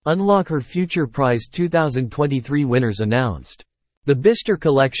Unlock Her Future Prize 2023 winners announced. The Bister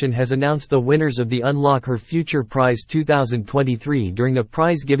Collection has announced the winners of the Unlock Her Future Prize 2023 during a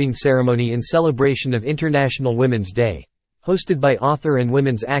prize-giving ceremony in celebration of International Women's Day, hosted by author and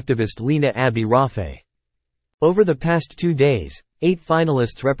women's activist Lina Abi Rafay. Over the past 2 days, 8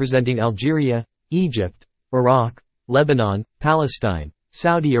 finalists representing Algeria, Egypt, Iraq, Lebanon, Palestine,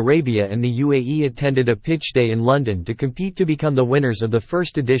 Saudi Arabia and the UAE attended a pitch day in London to compete to become the winners of the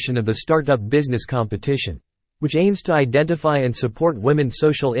first edition of the Startup Business Competition, which aims to identify and support women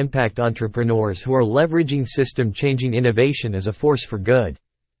social impact entrepreneurs who are leveraging system-changing innovation as a force for good.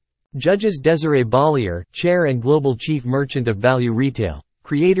 Judges Desiree Bollier, Chair and Global Chief Merchant of Value Retail,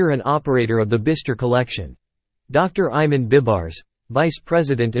 creator and operator of the Bister Collection. Dr. Ayman Bibars, Vice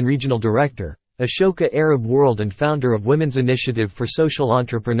President and Regional Director, Ashoka Arab World and founder of Women's Initiative for Social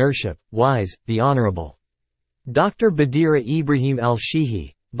Entrepreneurship, WISE, the Honorable Dr. Badira Ibrahim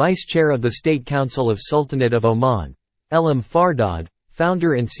Al-Shihi, Vice Chair of the State Council of Sultanate of Oman, Elam Fardad,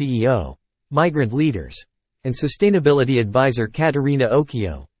 founder and CEO, Migrant Leaders, and Sustainability Advisor Katerina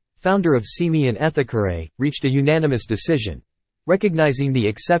Okio, founder of Simi and Ethikure, reached a unanimous decision, recognizing the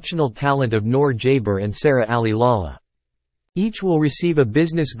exceptional talent of Noor Jaber and Sarah Ali Lalla. Each will receive a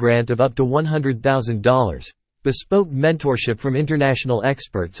business grant of up to $100,000, bespoke mentorship from international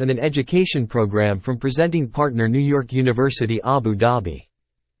experts and an education program from presenting partner New York University Abu Dhabi.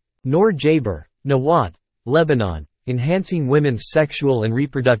 Noor Jaber, Nawat, Lebanon, Enhancing Women's Sexual and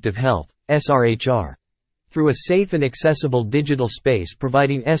Reproductive Health, SRHR. Through a safe and accessible digital space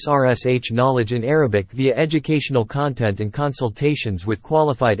providing SRSH knowledge in Arabic via educational content and consultations with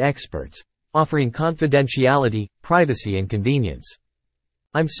qualified experts, offering confidentiality, privacy and convenience.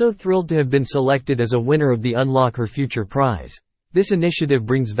 I'm so thrilled to have been selected as a winner of the Unlock Her Future Prize. This initiative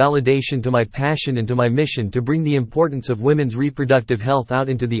brings validation to my passion and to my mission to bring the importance of women's reproductive health out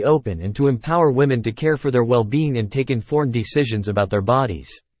into the open and to empower women to care for their well-being and take informed decisions about their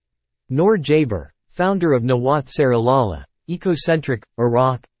bodies. Noor Jaber, founder of Nawat Sarah Lalla, Ecocentric,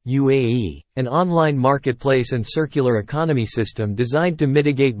 Iraq, UAE, an online marketplace and circular economy system designed to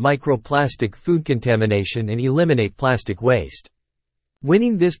mitigate microplastic food contamination and eliminate plastic waste.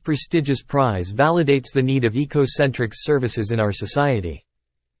 Winning this prestigious prize validates the need of ecocentric services in our society.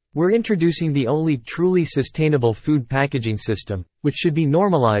 We're introducing the only truly sustainable food packaging system, which should be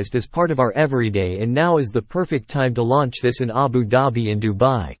normalized as part of our everyday, and now is the perfect time to launch this in Abu Dhabi and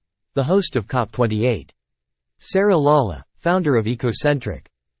Dubai, the host of COP28. Sarah Lalla, founder of Ecocentric.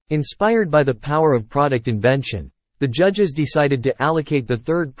 Inspired by the power of product invention, the judges decided to allocate the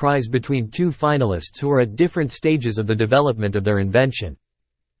third prize between 2 finalists who are at different stages of the development of their invention.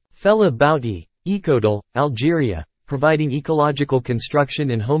 Fella Bouti, Ecodal, Algeria, providing ecological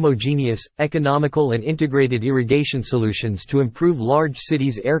construction and homogeneous, economical and integrated irrigation solutions to improve large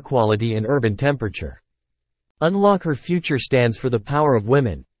cities' air quality and urban temperature. Unlock Her Future stands for the power of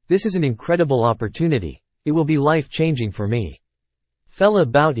women. This is an incredible opportunity. It will be life-changing for me. Fella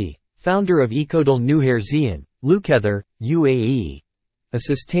Bouti, founder of Ecodal Nuhair Zian, Lukether, UAE. A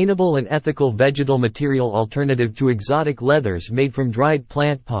sustainable and ethical vegetal material alternative to exotic leathers made from dried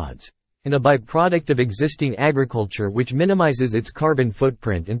plant pods, and a byproduct of existing agriculture which minimizes its carbon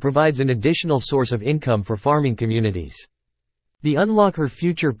footprint and provides an additional source of income for farming communities. The Unlock Her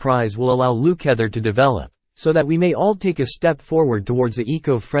Future Prize will allow Lukether to develop, so that we may all take a step forward towards a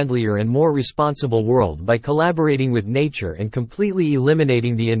eco-friendlier and more responsible world by collaborating with nature and completely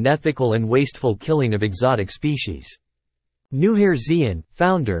eliminating the unethical and wasteful killing of exotic species. Nuhair Zian,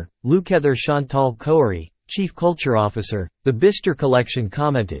 founder, Lukether Chantal Kouari, Chief Culture Officer, the Bister Collection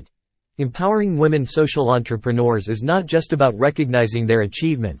commented, "Empowering women social entrepreneurs is not just about recognizing their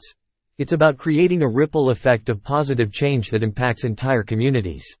achievements. It's about creating a ripple effect of positive change that impacts entire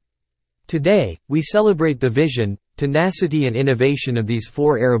communities." Today, we celebrate the vision, tenacity and innovation of these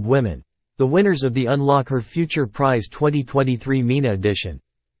 4 Arab women, the winners of the Unlock Her Future Prize 2023 MENA edition.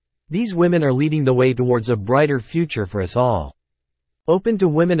 These women are leading the way towards a brighter future for us all. Open to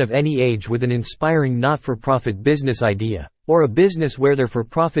women of any age with an inspiring not-for-profit business idea, or a business where their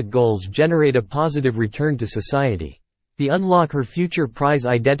for-profit goals generate a positive return to society. The Unlock Her Future Prize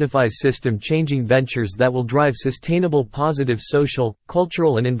identifies system-changing ventures that will drive sustainable positive social,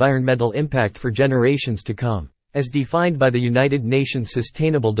 cultural and environmental impact for generations to come, as defined by the United Nations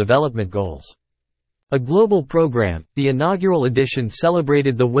Sustainable Development Goals. A global program, the inaugural edition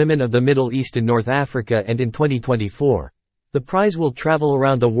celebrated the women of the Middle East and North Africa, and in 2024, the prize will travel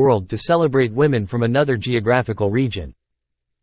around the world to celebrate women from another geographical region.